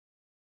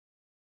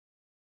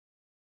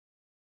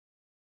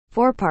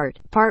4-part,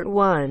 Part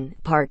 1,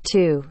 Part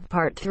 2,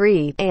 Part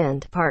 3,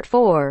 and Part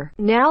 4.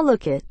 Now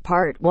look at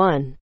Part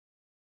 1.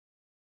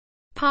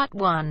 Part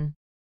 1.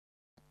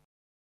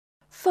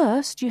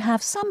 First, you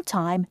have some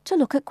time to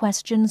look at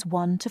questions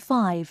 1 to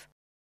 5.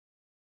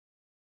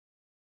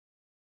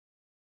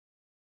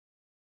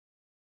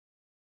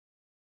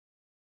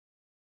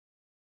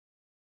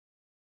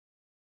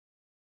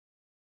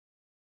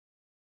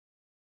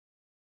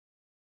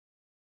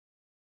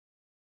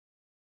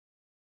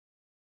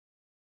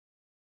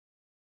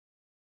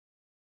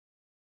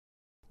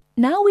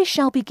 Now we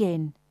shall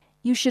begin.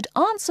 You should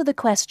answer the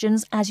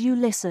questions as you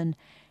listen,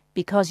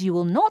 because you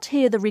will not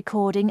hear the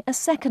recording a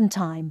second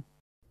time.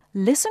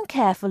 Listen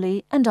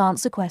carefully and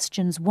answer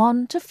questions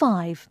 1 to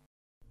 5.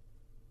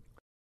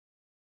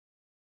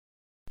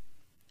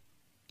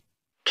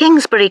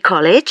 Kingsbury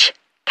College,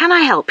 can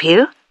I help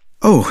you?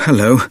 Oh,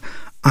 hello.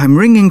 I'm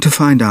ringing to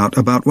find out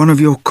about one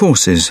of your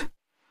courses.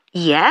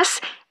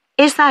 Yes.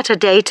 Is that a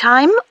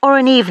daytime or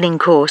an evening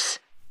course?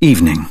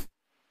 Evening.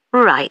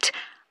 Right.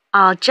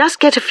 I'll just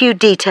get a few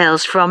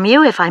details from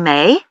you, if I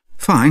may.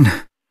 Fine.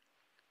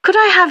 Could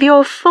I have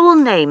your full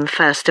name,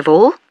 first of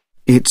all?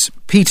 It's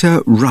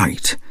Peter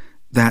Wright.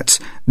 That's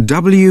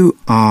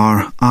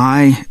W-R-I-G-H-T.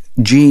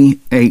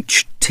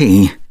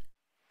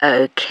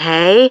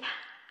 OK.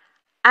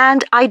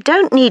 And I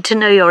don't need to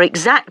know your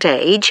exact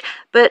age,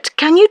 but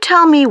can you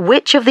tell me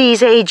which of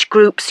these age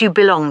groups you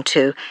belong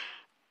to?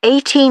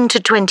 18 to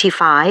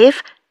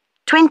 25,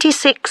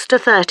 26 to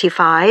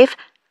 35,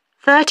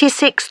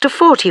 36 to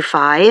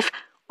 45,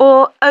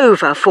 or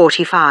over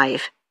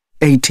 45?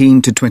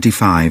 18 to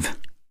 25.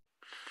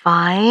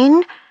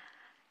 Fine.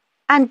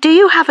 And do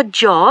you have a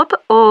job,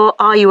 or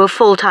are you a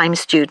full-time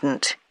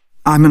student?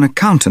 I'm an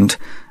accountant.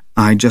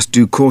 I just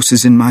do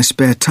courses in my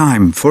spare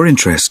time for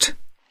interest.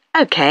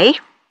 OK.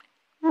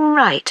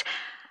 Right.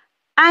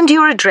 And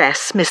your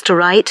address, Mr.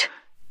 Wright?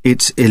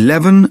 It's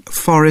 11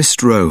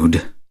 Forest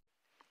Road.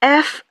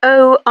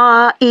 F-O-R-E-S-T?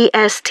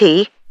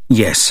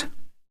 Yes.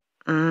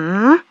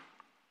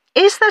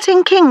 Is that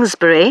in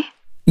Kingsbury?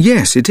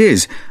 Yes, it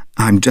is.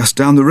 I'm just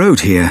down the road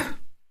here.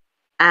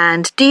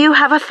 And do you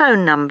have a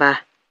phone number?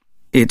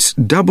 It's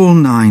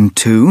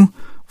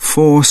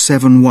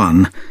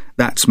 992471.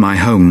 That's my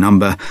home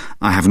number.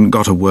 I haven't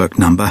got a work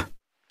number.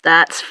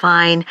 That's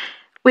fine.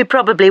 We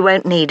probably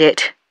won't need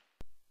it.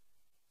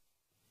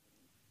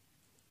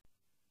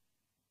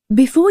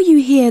 Before you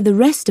hear the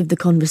rest of the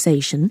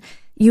conversation,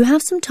 you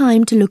have some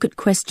time to look at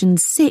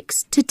questions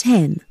 6 to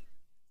 10.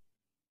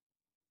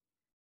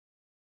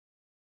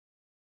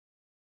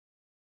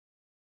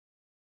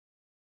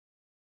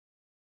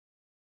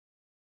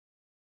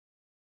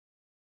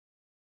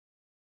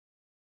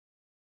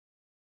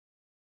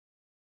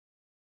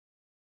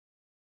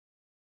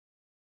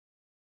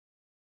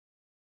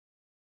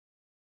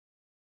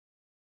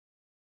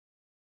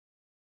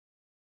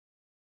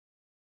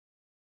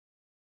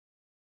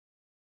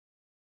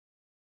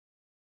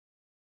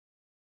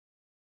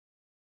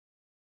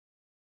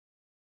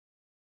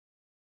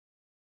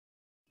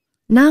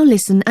 Now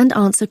listen and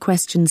answer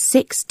questions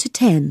 6 to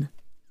 10.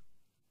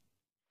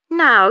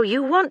 Now,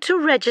 you want to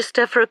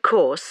register for a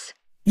course.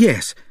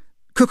 Yes,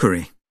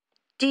 cookery.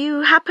 Do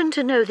you happen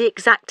to know the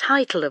exact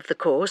title of the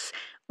course?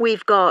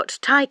 We've got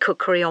Thai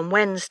cookery on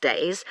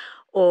Wednesdays,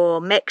 or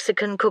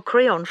Mexican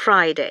cookery on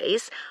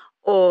Fridays,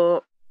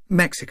 or...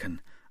 Mexican.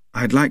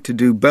 I'd like to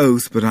do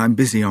both, but I'm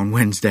busy on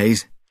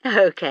Wednesdays.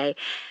 OK.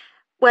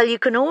 Well, you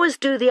can always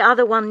do the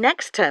other one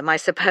next term, I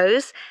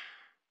suppose.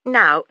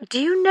 Now,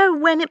 do you know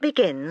when it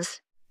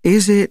begins?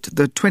 Is it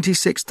the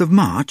 26th of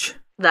March?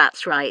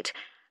 That's right.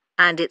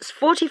 And it's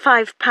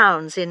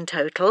 £45 in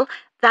total.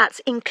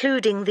 That's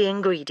including the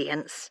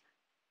ingredients.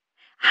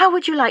 How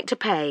would you like to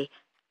pay?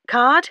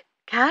 Card?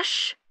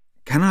 Cash?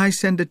 Can I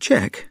send a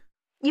cheque?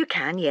 You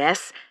can,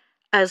 yes,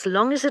 as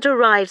long as it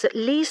arrives at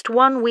least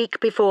 1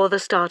 week before the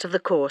start of the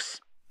course.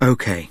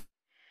 OK.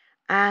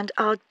 And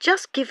I'll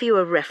just give you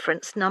a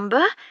reference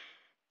number.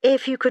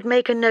 If you could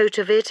make a note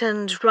of it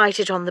and write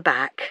it on the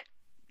back.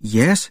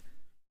 Yes?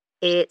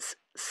 It's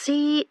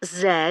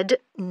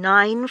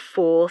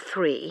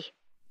CZ943.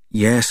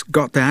 Yes,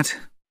 got that.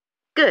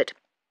 Good.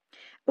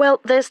 Well,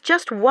 there's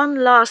just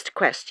one last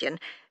question.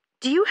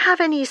 Do you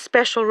have any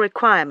special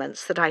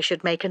requirements that I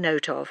should make a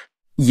note of?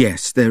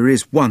 Yes, there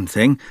is one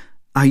thing.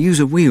 I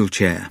use a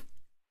wheelchair.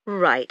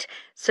 Right,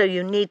 so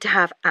you need to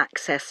have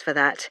access for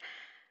that.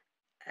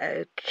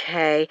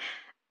 OK.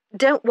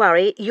 Don't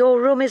worry,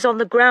 your room is on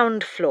the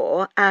ground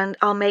floor and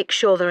I'll make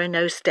sure there are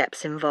no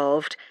steps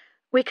involved.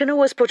 We can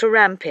always put a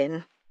ramp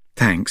in.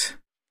 Thanks.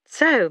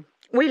 So,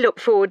 we look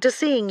forward to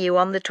seeing you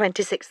on the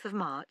 26th of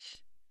March.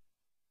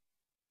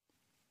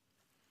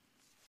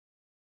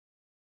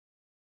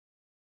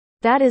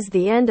 That is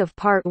the end of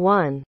Part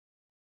 1.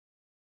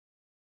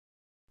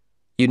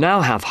 You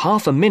now have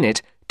half a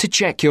minute to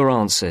check your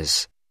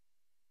answers.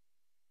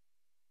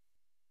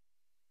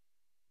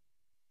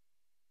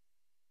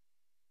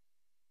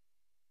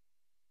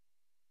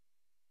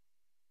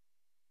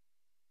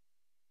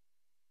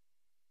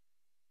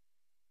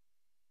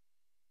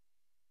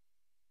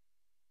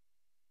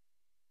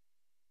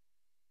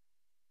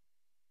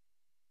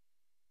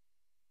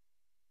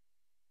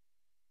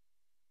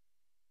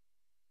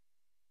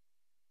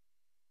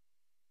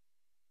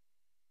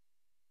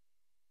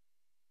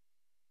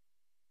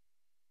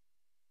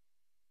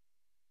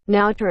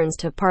 Now turns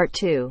to Part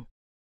 2.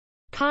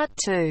 Part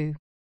 2.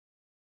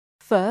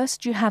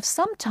 First, you have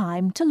some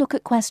time to look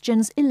at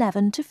questions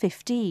 11 to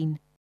 15.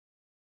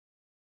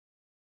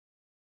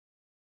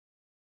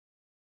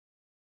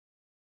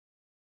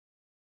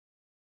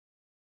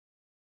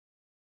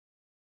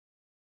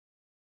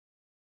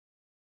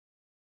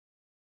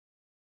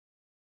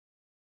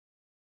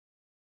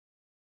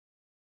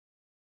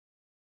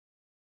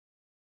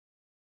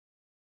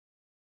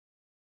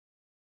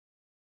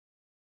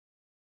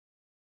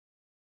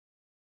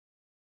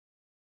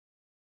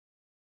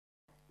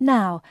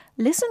 Now,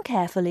 listen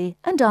carefully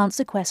and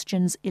answer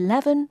questions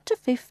 11 to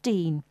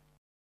 15.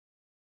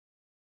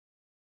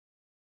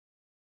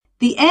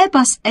 The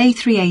Airbus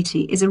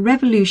A380 is a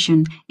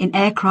revolution in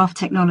aircraft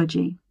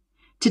technology.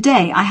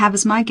 Today I have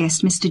as my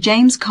guest Mr.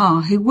 James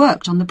Carr, who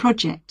worked on the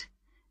project.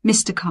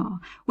 Mr. Carr,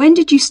 when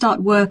did you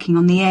start working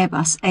on the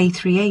Airbus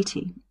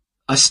A380?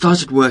 I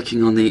started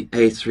working on the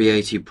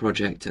A380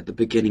 project at the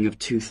beginning of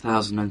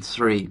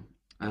 2003,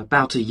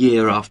 about a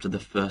year after the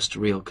first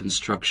real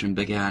construction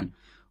began,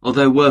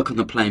 although work on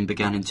the plane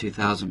began in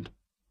 2000.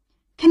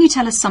 Can you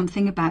tell us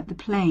something about the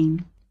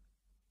plane?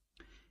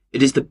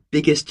 It is the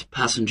biggest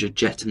passenger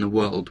jet in the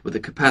world, with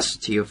a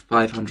capacity of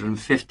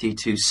 550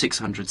 to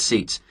 600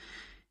 seats.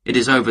 It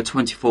is over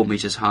 24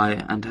 metres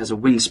high and has a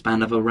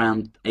wingspan of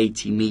around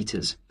 80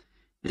 metres.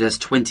 It has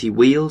 20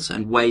 wheels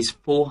and weighs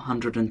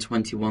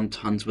 421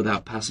 tonnes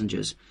without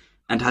passengers,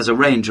 and has a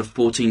range of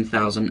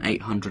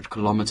 14,800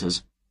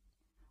 kilometres.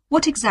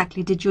 What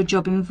exactly did your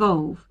job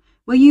involve?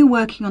 Were you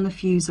working on the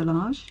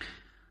fuselage?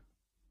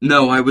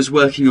 No, I was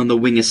working on the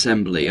wing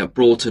assembly at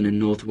Broughton in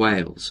North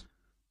Wales.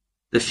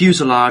 The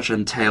fuselage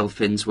and tail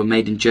fins were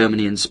made in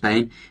Germany and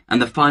Spain,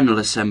 and the final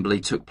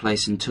assembly took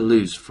place in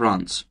Toulouse,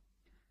 France.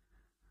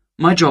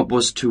 My job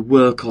was to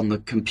work on the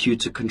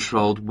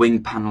computer-controlled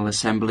wing panel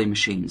assembly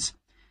machines.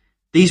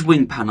 These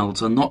wing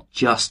panels are not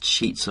just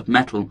sheets of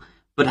metal,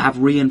 but have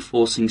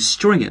reinforcing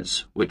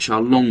stringers, which are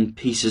long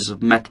pieces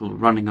of metal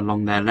running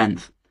along their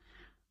length.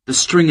 The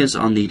stringers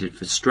are needed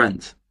for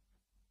strength.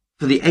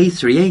 For the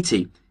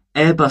A380,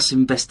 Airbus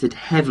invested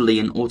heavily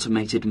in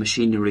automated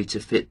machinery to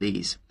fit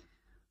these.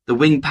 The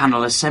wing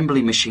panel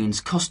assembly machines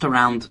cost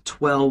around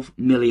 $12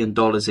 million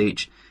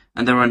each,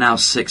 and there are now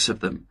 6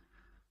 of them.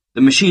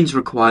 The machines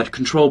required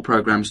control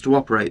programs to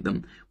operate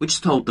them,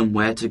 which told them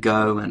where to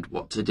go and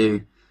what to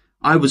do.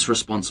 I was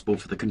responsible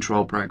for the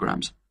control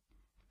programs.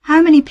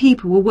 How many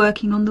people were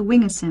working on the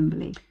wing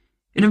assembly?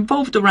 It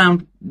involved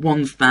around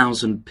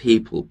 1,000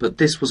 people, but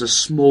this was a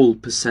small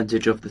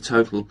percentage of the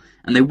total,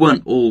 and they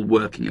weren't all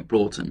working at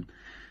Broughton.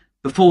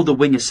 Before the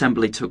wing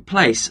assembly took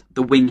place,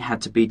 the wing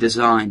had to be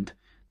designed.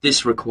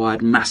 This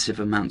required massive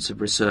amounts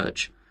of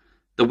research.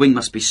 The wing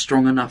must be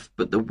strong enough,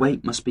 but the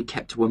weight must be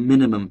kept to a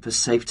minimum for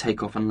safe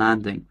takeoff and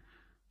landing.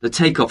 The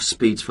takeoff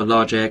speeds for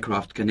large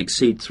aircraft can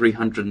exceed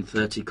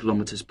 330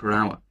 kilometers per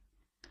hour.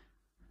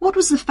 What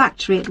was the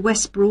factory at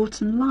West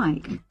Broughton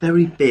like?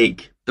 Very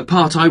big. The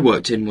part I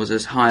worked in was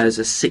as high as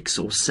a 6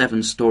 or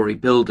 7-story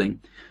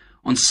building.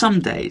 On some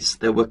days,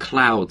 there were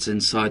clouds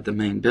inside the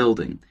main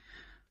building.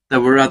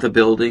 There were other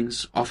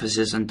buildings,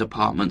 offices and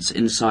departments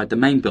inside the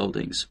main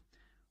buildings.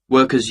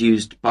 Workers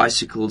used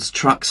bicycles,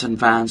 trucks and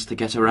vans to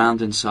get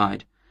around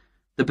inside.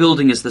 The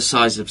building is the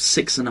size of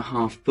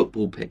 6.5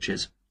 football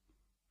pitches.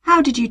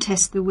 How did you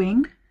test the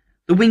wing?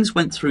 The wings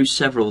went through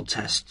several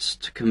tests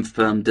to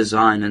confirm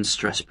design and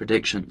stress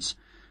predictions.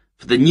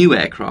 For the new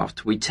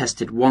aircraft, we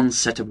tested one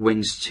set of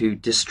wings to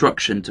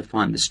destruction to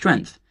find the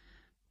strength.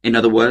 In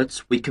other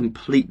words, we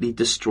completely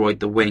destroyed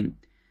the wing.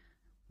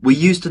 We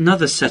used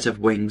another set of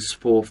wings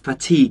for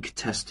fatigue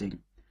testing.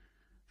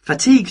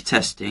 Fatigue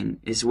testing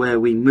is where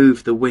we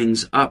move the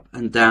wings up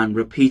and down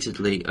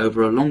repeatedly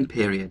over a long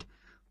period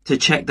to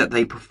check that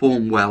they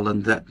perform well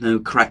and that no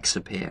cracks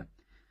appear.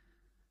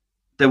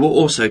 There were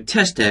also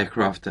test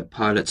aircraft that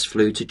pilots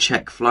flew to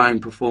check flying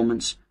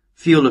performance,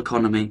 fuel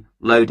economy,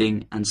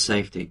 loading and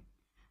safety.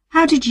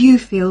 How did you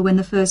feel when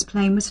the first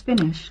plane was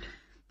finished?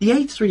 The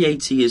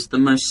A380 is the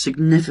most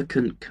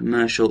significant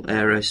commercial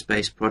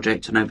aerospace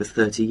project in over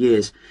 30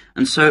 years,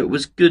 and so it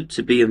was good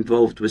to be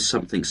involved with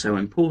something so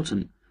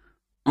important.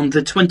 On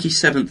the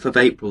 27th of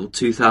April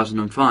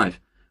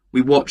 2005,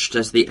 we watched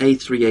as the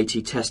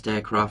A380 test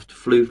aircraft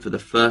flew for the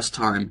first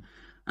time,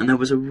 and there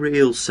was a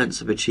real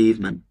sense of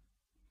achievement.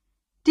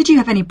 Did you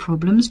have any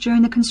problems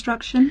during the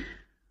construction?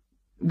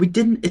 We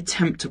didn't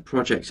attempt a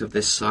project of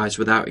this size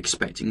without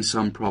expecting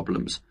some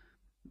problems.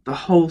 The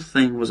whole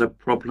thing was a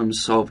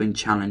problem-solving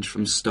challenge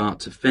from start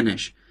to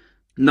finish.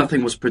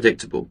 Nothing was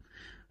predictable.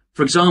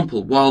 For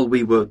example, while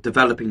we were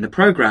developing the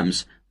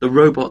programs, the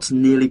robots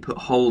nearly put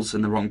holes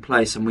in the wrong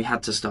place and we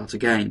had to start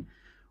again.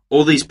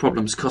 All these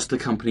problems cost the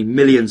company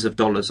millions of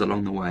dollars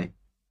along the way.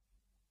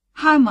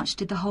 How much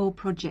did the whole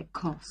project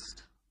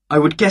cost? I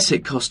would guess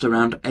it cost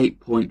around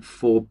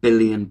 £8.4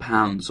 billion or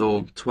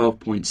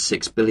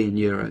 12.6 billion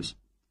euros.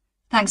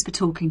 Thanks for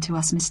talking to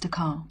us, Mr.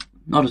 Carr.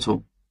 Not at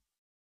all.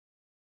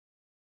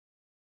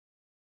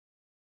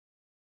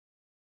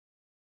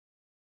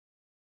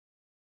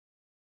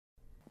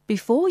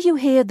 Before you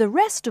hear the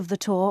rest of the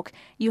talk,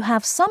 you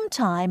have some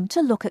time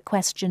to look at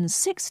questions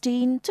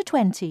 16 to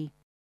 20.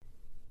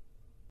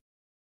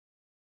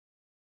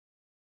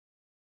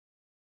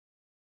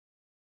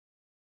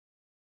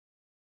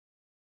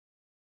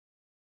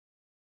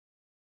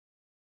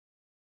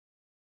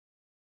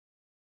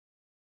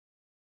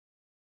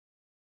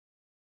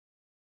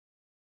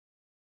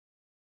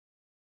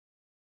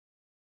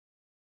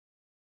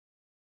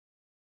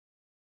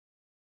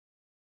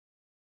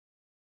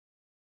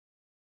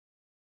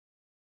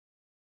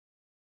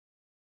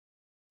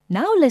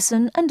 Now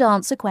listen and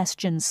answer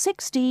questions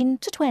 16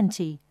 to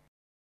 20.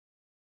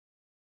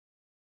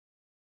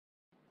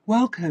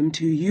 Welcome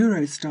to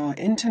Eurostar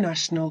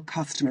International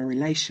Customer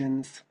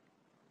Relations.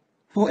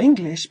 For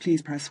English,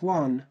 please press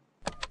 1.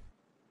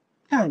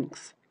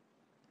 Thanks.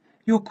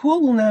 Your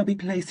call will now be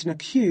placed in a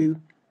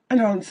queue and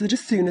answered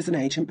as soon as an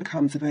agent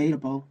becomes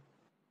available.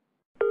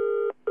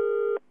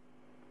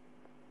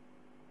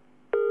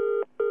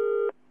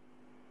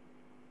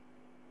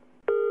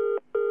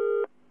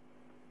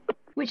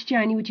 Which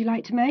journey would you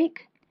like to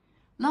make?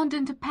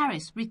 London to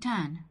Paris,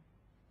 return.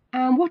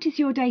 And what is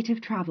your date of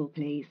travel,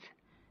 please?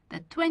 The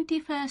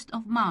 21st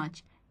of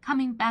March,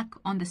 coming back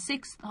on the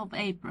 6th of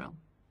April.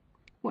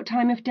 What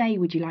time of day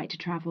would you like to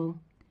travel?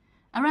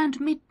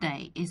 Around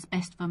midday is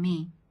best for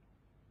me.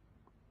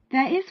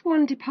 There is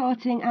one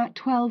departing at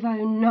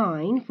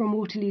 12:09 from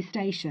Waterloo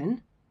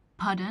Station.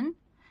 Pardon?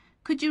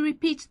 Could you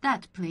repeat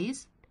that,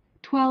 please?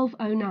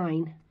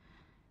 12:09.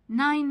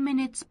 9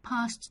 minutes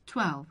past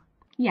 12.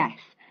 Yes,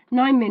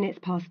 9 minutes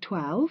past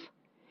 12.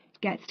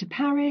 Gets to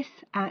Paris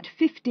at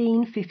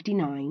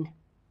 15:59.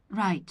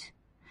 Right.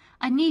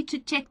 I need to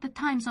check the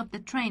times of the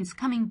trains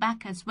coming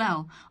back as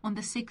well on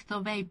the 6th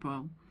of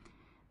April.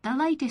 The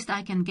latest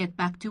I can get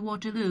back to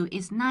Waterloo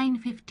is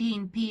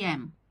 9:15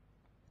 p.m.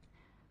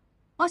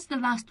 What's the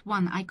last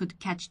one I could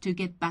catch to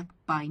get back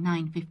by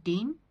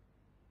 9:15?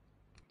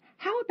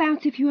 How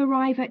about if you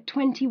arrive at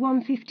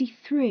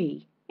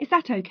 21:53? Is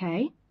that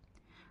okay?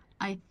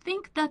 I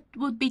think that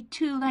would be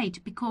too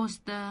late because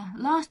the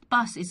last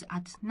bus is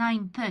at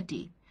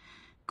 9:30.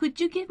 Could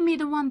you give me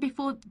the one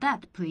before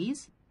that,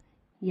 please?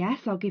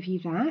 Yes, I'll give you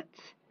that.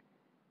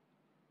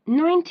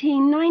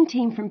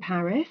 1919 from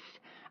Paris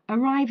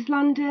arrives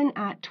London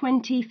at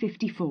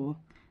 20:54.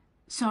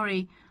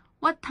 Sorry,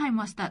 what time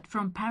was that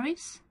from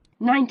Paris?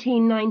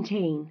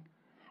 1919.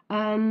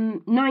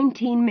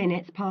 19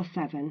 minutes past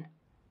 7.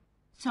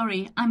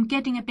 Sorry, I'm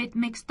getting a bit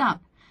mixed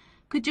up.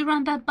 Could you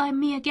run that by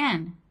me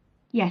again?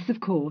 Yes, of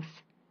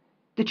course.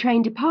 The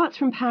train departs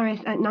from Paris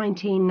at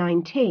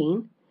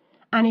 1919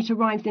 and it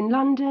arrives in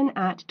London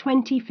at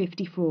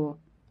 20:54.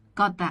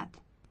 Got that.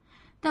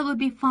 That will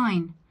be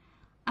fine.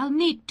 I'll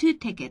need 2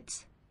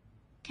 tickets.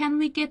 Can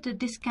we get a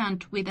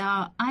discount with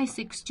our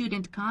I6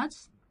 student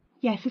cards?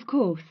 Yes, of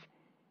course.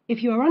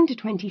 If you are under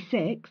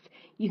 26,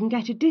 you can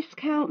get a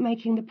discount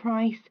making the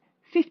price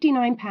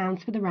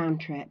 £59 for the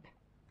round trip.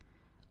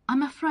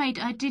 I'm afraid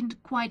I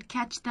didn't quite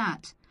catch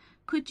that.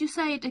 Could you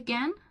say it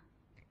again?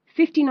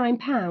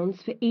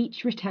 £59 for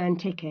each return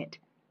ticket,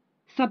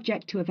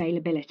 subject to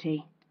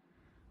availability.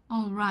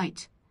 All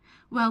right.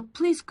 Well,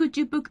 please could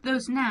you book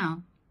those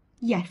now?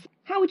 Yes.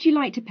 How would you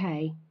like to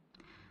pay?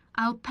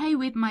 I'll pay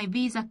with my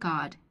Visa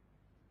card.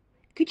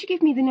 Could you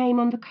give me the name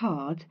on the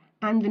card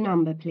and the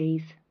number,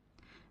 please?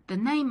 The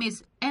name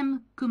is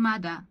M.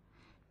 Kumada,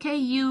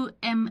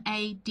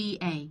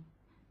 Kumada.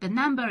 The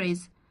number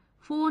is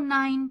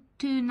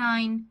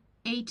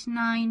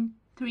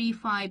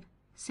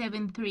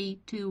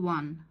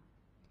 492989357321.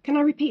 Can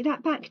I repeat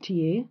that back to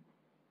you?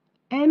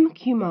 M.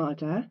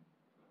 Kumada,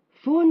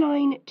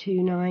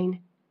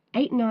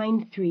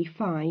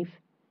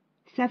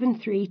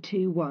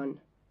 492989357321.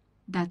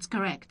 That's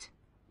correct.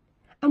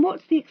 And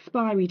what's the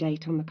expiry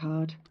date on the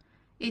card?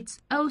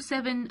 It's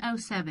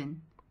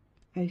 0707.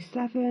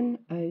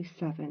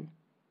 0707.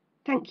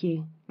 Thank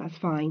you, that's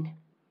fine.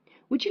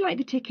 Would you like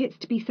the tickets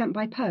to be sent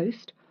by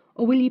post,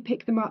 or will you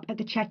pick them up at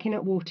the check-in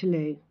at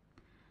Waterloo?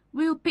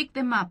 We'll pick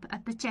them up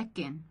at the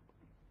check-in.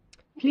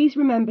 Please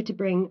remember to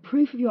bring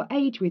proof of your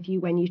age with you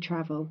when you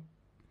travel.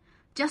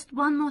 Just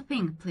one more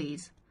thing,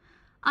 please.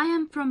 I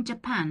am from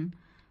Japan,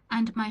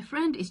 and my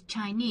friend is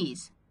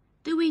Chinese.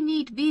 Do we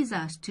need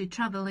visas to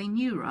travel in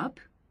Europe?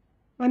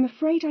 I'm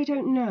afraid I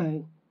don't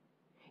know.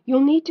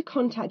 You'll need to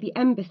contact the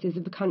embassies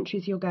of the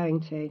countries you're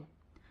going to.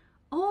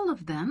 All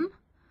of them?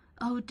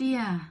 Oh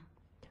dear.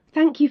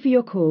 Thank you for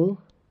your call.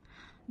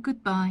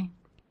 Goodbye.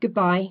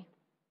 Goodbye.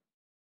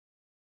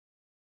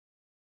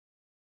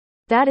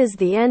 That is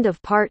the end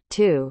of part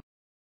 2.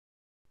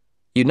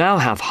 You now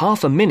have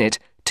half a minute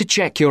to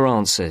check your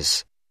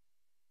answers.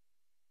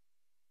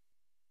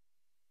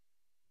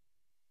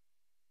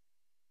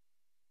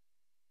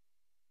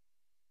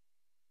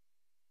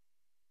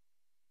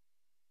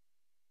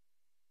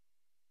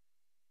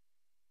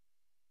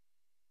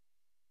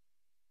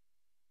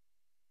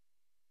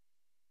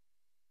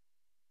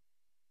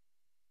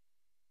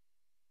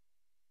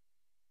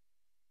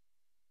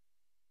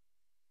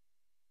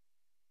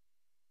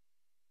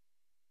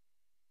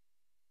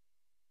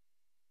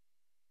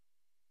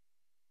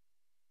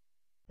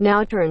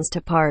 Now turns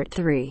to Part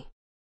 3.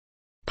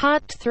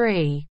 Part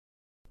 3.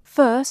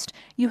 First,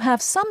 you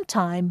have some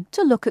time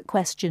to look at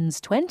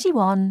questions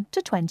 21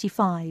 to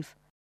 25.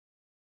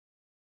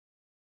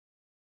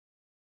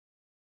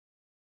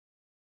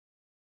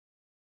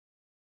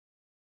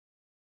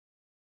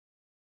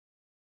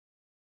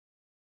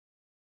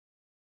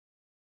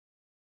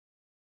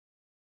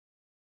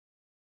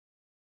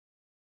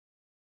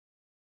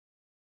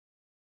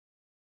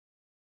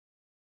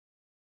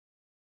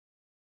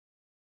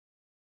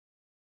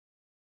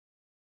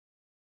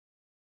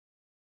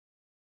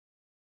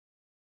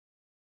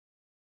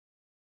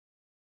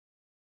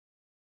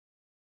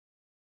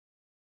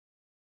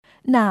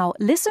 Now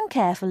listen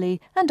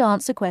carefully and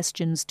answer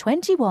questions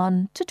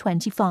 21 to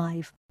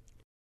 25.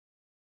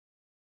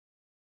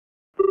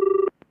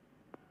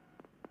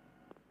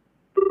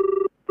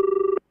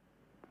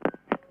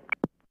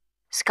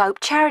 Scope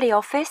Charity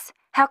Office.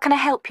 How can I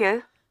help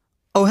you?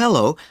 Oh,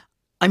 hello.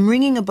 I'm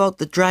ringing about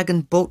the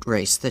Dragon boat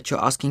race that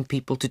you're asking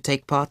people to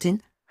take part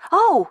in.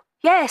 Oh,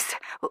 yes.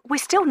 We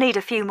still need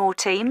a few more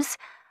teams.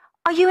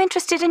 Are you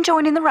interested in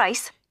joining the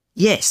race?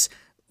 Yes,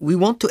 we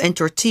want to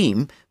enter a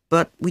team,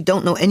 but we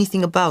don't know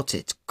anything about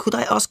it. Could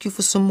I ask you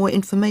for some more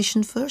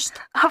information first?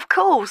 Of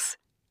course.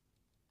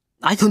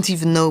 I don't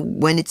even know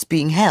when it's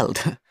being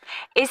held.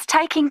 It's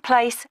taking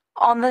place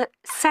on the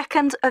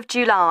 2nd of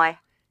July.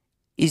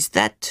 Is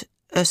that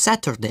a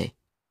Saturday?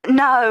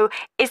 No,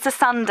 it's a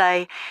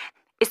Sunday.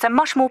 It's a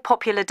much more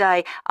popular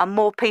day and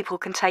more people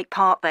can take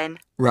part then.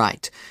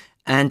 Right.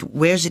 And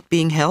where's it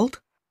being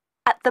held?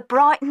 At the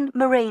Brighton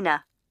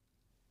Marina.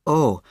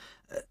 Oh,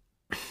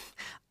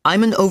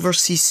 I'm an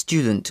overseas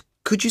student.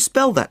 Could you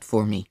spell that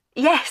for me?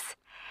 Yes,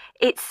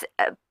 it's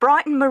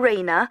Brighton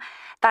Marina.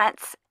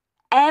 That's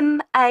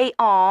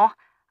Marina.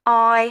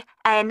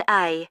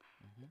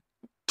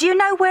 Do you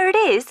know where it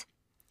is?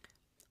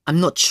 I'm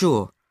not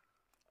sure.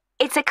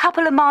 It's a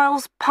couple of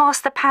miles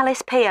past the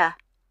Palace Pier.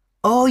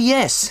 Oh,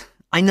 yes,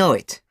 I know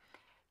it.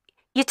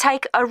 You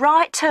take a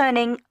right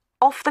turning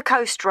off the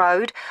coast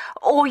road,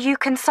 or you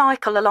can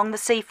cycle along the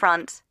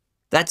seafront.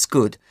 That's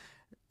good.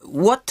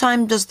 What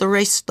time does the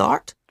race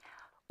start?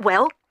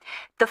 Well,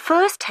 the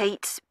first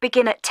heats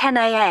begin at 10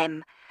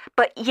 a.m,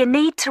 but you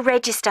need to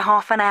register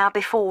half an hour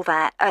before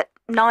that, at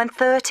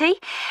 9:30,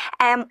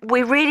 and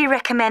we really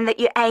recommend that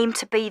you aim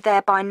to be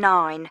there by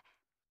 9.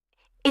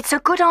 It's a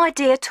good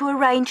idea to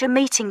arrange a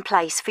meeting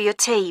place for your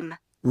team.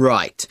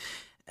 Right.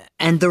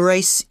 And the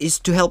race is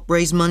to help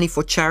raise money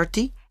for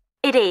charity?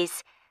 It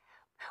is.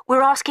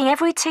 We're asking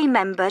every team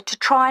member to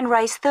try and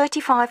raise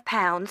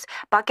 £35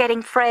 by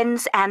getting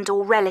friends and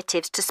or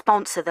relatives to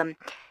sponsor them.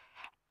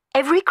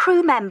 Every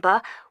crew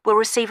member will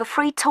receive a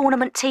free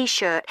tournament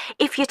T-shirt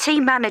if your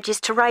team manages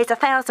to raise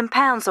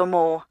 £1,000 or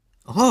more.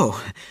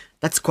 Oh,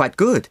 that's quite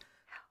good.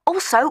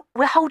 Also,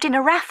 we're holding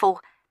a raffle.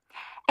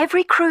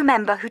 Every crew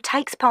member who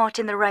takes part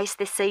in the race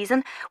this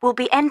season will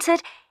be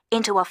entered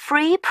into a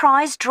free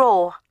prize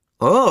draw.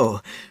 Oh,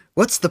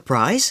 what's the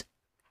prize?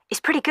 It's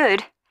pretty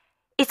good.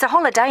 It's a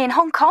holiday in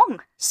Hong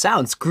Kong.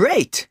 Sounds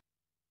great.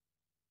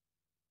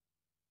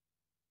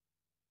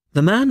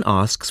 The man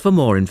asks for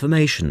more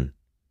information.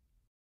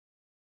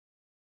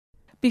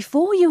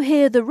 Before you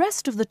hear the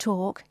rest of the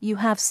talk, you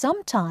have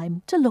some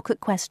time to look at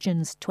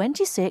questions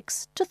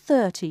 26 to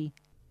 30.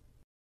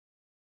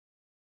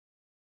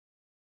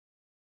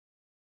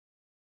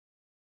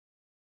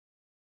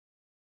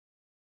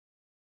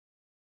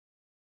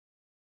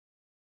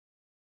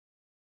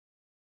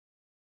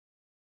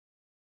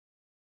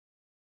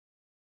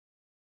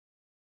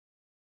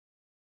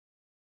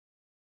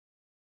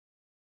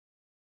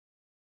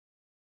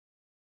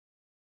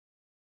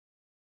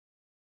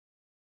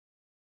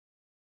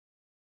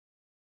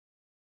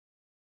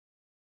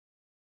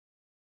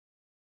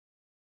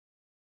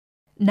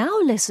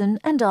 Now listen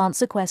and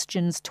answer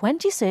questions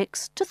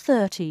 26 to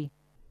 30.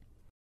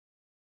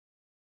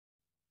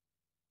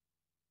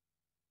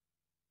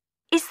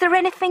 Is there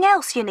anything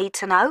else you need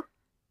to know?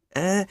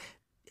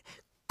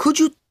 Could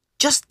you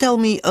just tell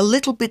me a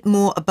little bit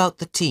more about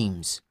the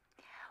teams?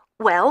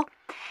 Well,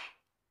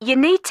 you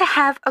need to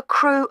have a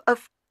crew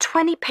of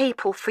 20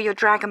 people for your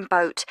dragon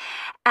boat,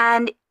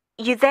 and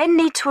you then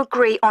need to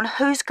agree on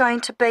who's going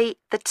to be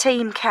the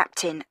team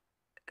captain.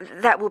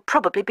 That will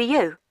probably be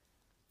you.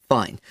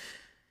 Fine.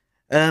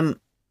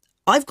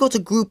 I've got a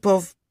group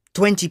of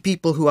 20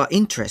 people who are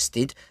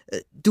interested.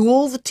 Do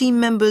all the team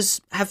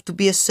members have to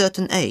be a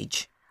certain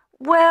age?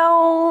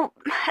 Well,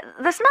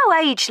 there's no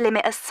age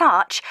limit as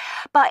such,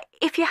 but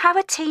if you have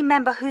a team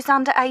member who's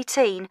under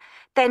 18,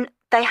 then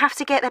they have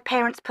to get their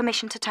parents'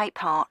 permission to take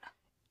part.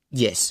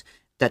 Yes,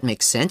 that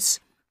makes sense.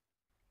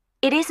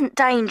 It isn't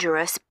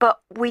dangerous,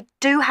 but we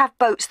do have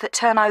boats that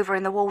turn over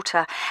in the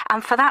water,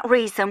 and for that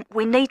reason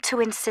we need to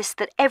insist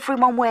that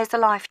everyone wears a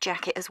life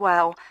jacket as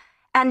well.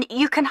 And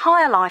you can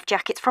hire life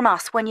jackets from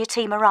us when your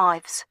team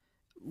arrives.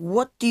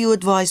 What do you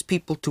advise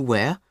people to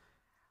wear?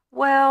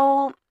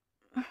 Well,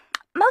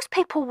 most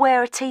people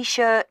wear a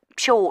T-shirt,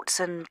 shorts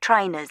and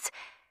trainers.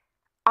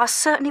 I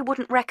certainly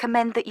wouldn't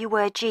recommend that you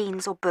wear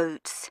jeans or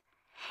boots.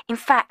 In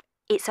fact,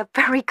 it's a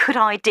very good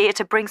idea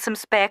to bring some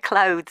spare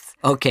clothes.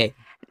 Okay.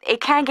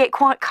 It can get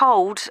quite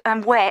cold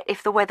and wet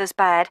if the weather's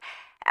bad,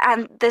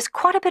 and there's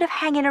quite a bit of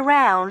hanging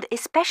around,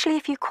 especially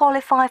if you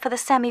qualify for the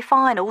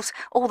semi-finals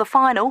or the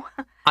final.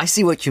 I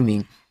see what you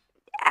mean.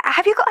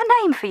 Have you got a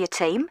name for your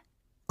team?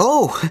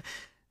 Oh,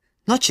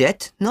 not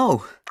yet,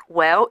 no.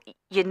 Well,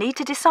 you need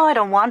to decide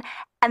on one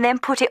and then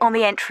put it on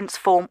the entrance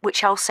form,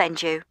 which I'll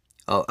send you.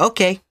 Oh,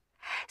 okay.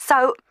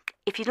 So,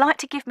 if you'd like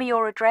to give me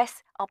your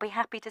address, I'll be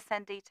happy to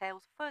send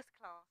details first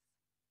class.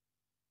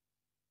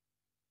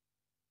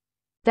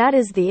 That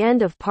is the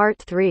end of part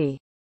 3.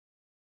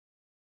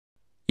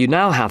 You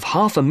now have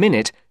half a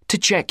minute to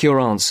check your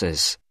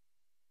answers.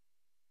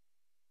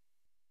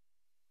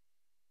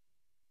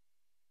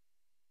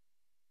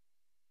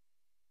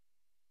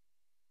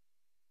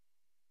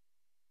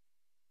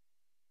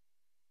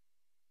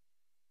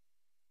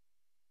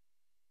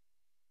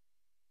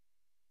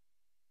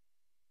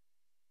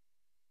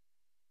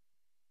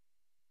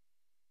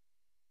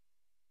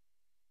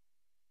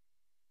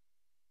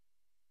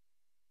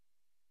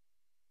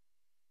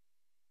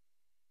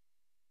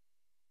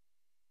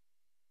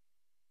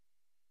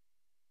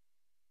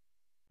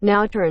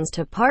 Now turns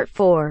to part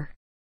 4.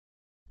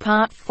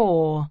 Part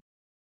 4.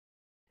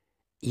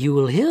 You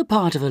will hear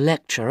part of a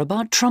lecture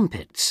about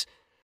trumpets.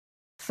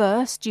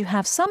 First, you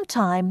have some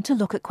time to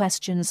look at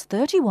questions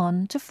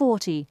 31 to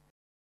 40.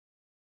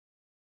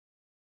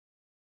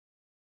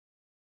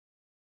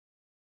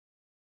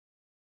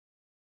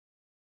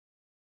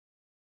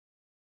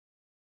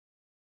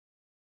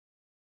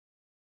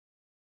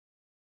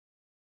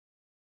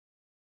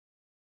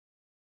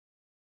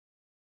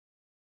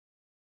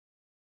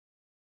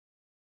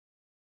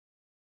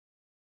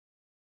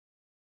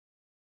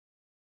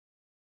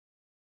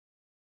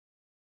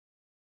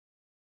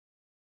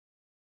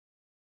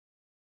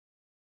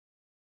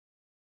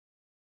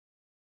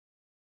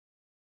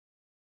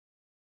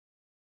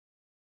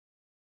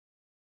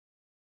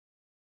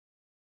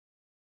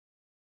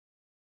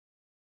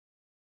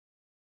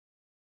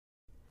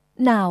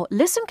 Now,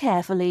 listen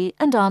carefully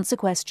and answer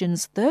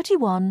questions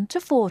 31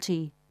 to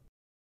 40.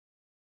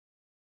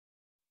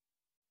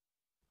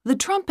 The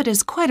trumpet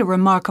is quite a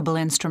remarkable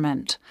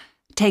instrument.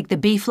 Take the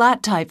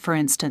B-flat type, for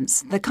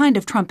instance, the kind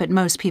of trumpet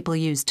most people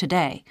use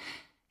today.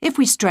 If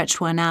we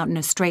stretched one out in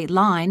a straight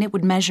line, it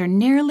would measure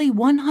nearly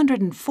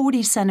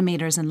 140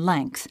 centimeters in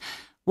length.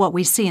 What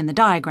we see in the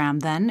diagram,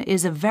 then,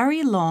 is a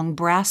very long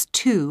brass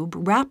tube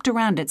wrapped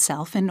around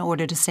itself in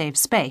order to save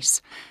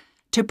space.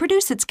 To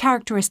produce its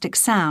characteristic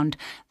sound,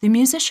 the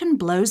musician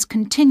blows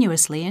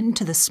continuously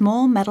into the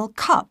small metal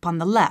cup on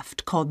the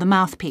left called the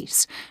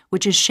mouthpiece,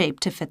 which is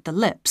shaped to fit the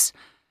lips.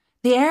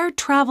 The air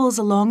travels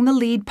along the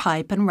lead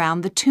pipe and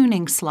round the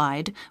tuning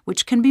slide,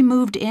 which can be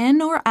moved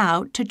in or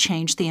out to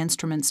change the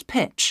instrument's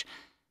pitch.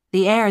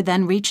 The air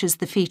then reaches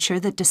the feature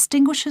that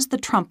distinguishes the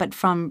trumpet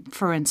from,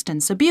 for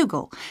instance, a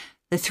bugle,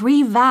 the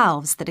 3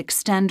 valves that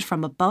extend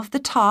from above the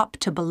top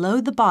to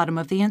below the bottom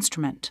of the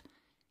instrument.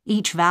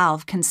 Each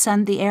valve can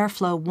send the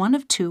airflow one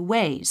of 2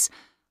 ways,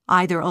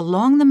 either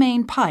along the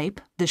main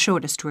pipe, the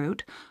shortest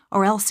route,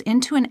 or else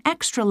into an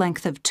extra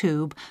length of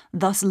tube,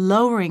 thus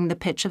lowering the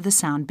pitch of the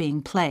sound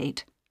being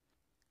played.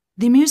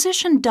 The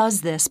musician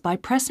does this by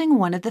pressing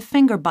one of the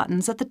finger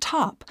buttons at the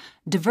top,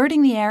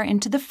 diverting the air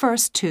into the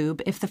first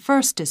tube if the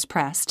first is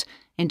pressed,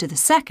 into the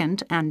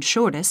second and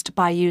shortest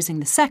by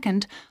using the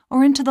second,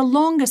 or into the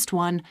longest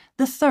one,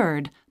 the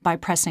third, by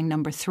pressing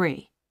number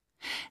 3.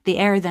 The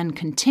air then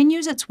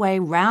continues its way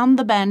round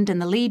the bend in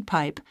the lead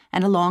pipe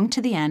and along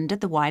to the end at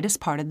the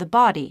widest part of the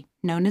body,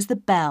 known as the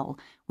bell,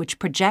 which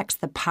projects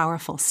the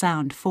powerful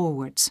sound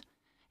forwards.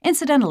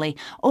 Incidentally,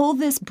 all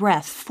this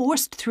breath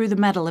forced through the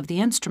metal of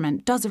the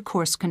instrument does of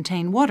course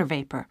contain water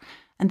vapor,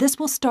 and this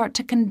will start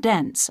to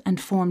condense and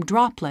form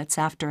droplets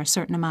after a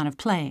certain amount of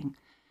playing.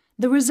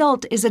 The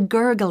result is a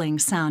gurgling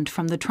sound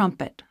from the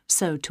trumpet,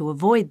 so to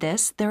avoid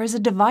this, there is a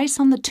device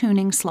on the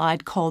tuning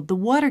slide called the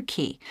water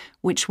key,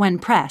 which when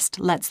pressed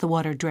lets the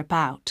water drip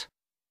out.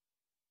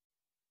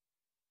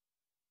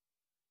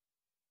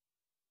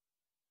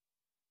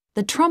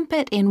 The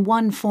trumpet in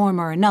one form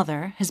or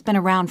another has been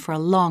around for a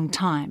long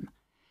time.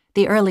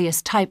 The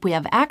earliest type we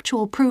have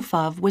actual proof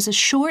of was a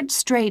short,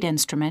 straight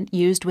instrument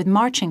used with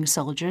marching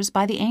soldiers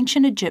by the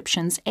ancient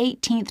Egyptians'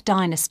 18th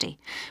dynasty,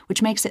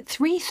 which makes it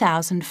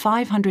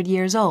 3,500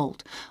 years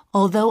old,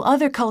 although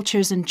other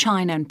cultures in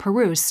China and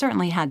Peru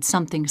certainly had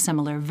something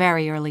similar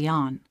very early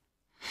on.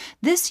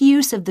 This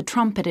use of the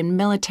trumpet in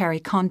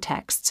military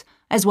contexts,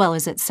 as well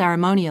as at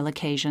ceremonial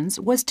occasions,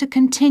 was to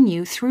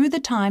continue through the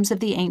times of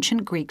the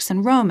ancient Greeks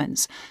and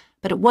Romans,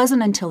 but it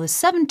wasn't until the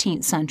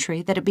 17th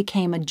century that it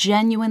became a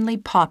genuinely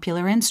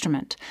popular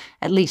instrument,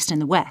 at least in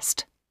the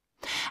West.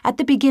 At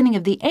the beginning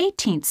of the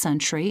 18th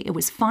century, it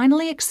was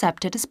finally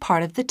accepted as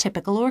part of the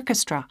typical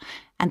orchestra,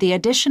 and the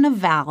addition of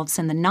valves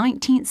in the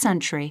 19th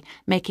century,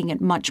 making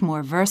it much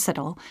more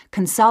versatile,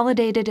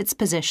 consolidated its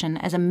position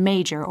as a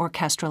major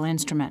orchestral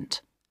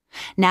instrument.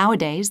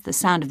 Nowadays, the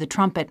sound of the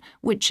trumpet,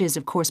 which is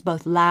of course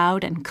both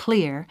loud and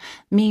clear,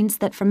 means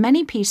that for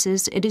many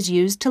pieces it is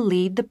used to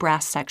lead the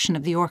brass section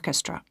of the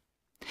orchestra.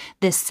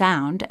 This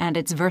sound and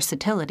its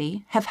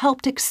versatility have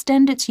helped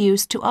extend its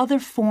use to other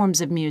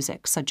forms of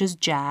music, such as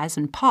jazz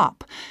and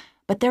pop,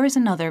 but there is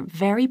another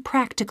very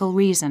practical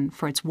reason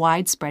for its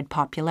widespread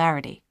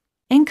popularity.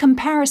 In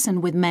comparison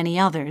with many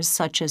others,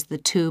 such as the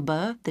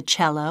tuba, the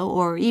cello,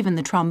 or even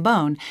the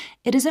trombone,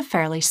 it is a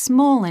fairly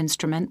small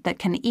instrument that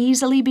can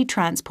easily be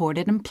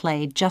transported and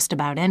played just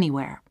about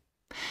anywhere.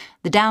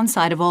 The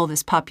downside of all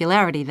this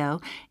popularity,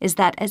 though, is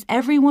that as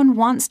everyone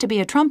wants to be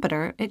a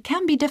trumpeter, it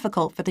can be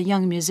difficult for the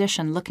young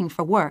musician looking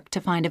for work to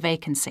find a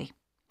vacancy.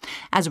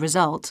 As a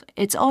result,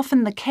 it's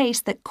often the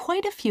case that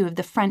quite a few of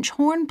the French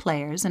horn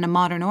players in a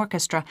modern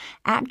orchestra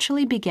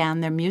actually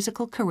began their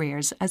musical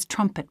careers as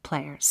trumpet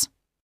players.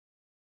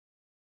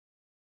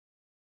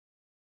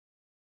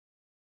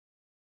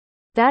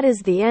 That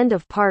is the end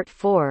of part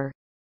 4.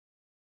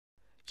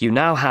 You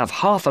now have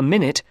half a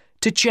minute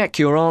to check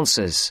your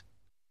answers.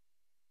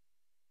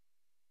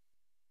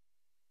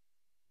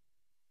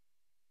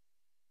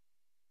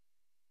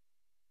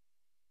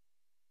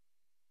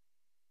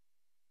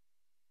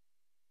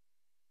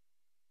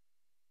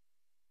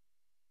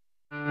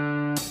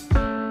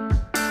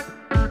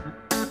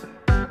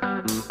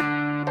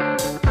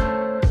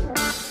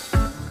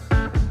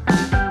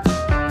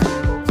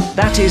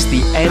 That is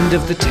the end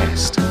of the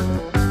test.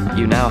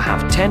 You now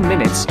have 10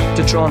 minutes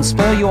to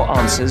transfer your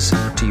answers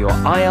to your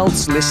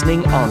Ielts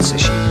listening answer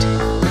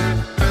sheet.